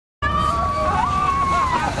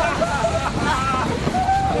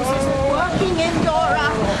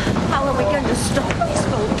stop this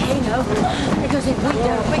volcano, because if we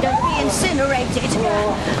don't, we're going to be incinerated.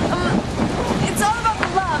 It's all about the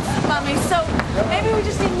love, Mommy, so maybe we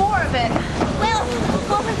just need more of it. Well,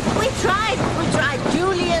 we tried. We tried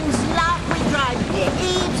Julian's love. We tried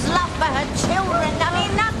Eve's love for her children. I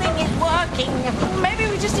mean, nothing is working. Maybe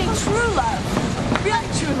we just need true love. Really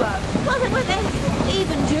true love. Well,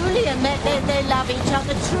 Eve and Julian, they love each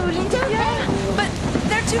other truly, don't they? But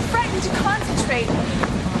they're too frightened to concentrate.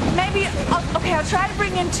 Maybe, I'll try to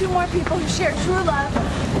bring in 2 more people who share true love,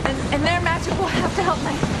 and their magic will have to help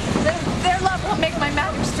their love will make my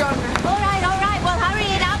magic stronger. All right, well, hurry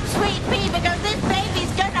it up, sweet pea, because this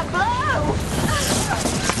baby's gonna blow.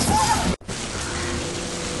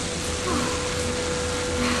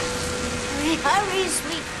 Hurry,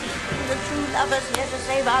 sweet pea. The true lover's here to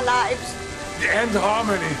save our lives. And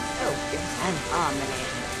harmony. Oh, yes, and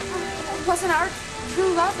harmony. Wasn't our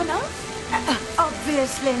true love enough?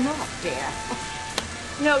 Obviously not, dear.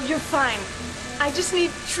 No, you're fine. I just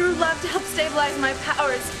need true love to help stabilize my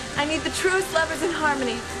powers. I need the truest lovers in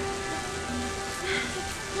harmony.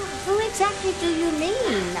 Who exactly do you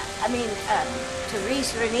mean? I mean,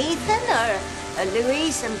 Teresa and Ethan, or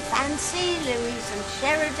Louise and Fancy, Louise and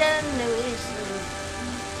Sheridan, Louise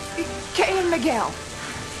and... Kay and Miguel.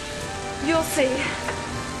 You'll see.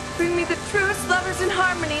 Bring me the truest lovers in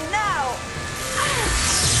harmony now.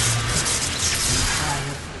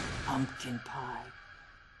 Pumpkin pie.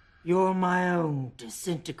 You're my own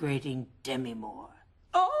disintegrating demi-more.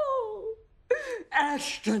 Oh,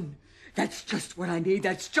 Ashton, that's just what I need.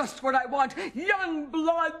 That's just what I want. Young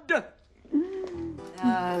blood.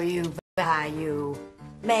 Oh, you value.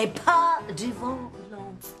 Mais pas devant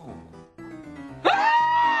l'enfant.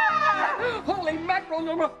 Ah! Holy mackerel,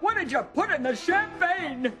 what did you put in the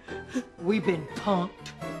champagne? We've been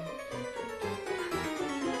punked.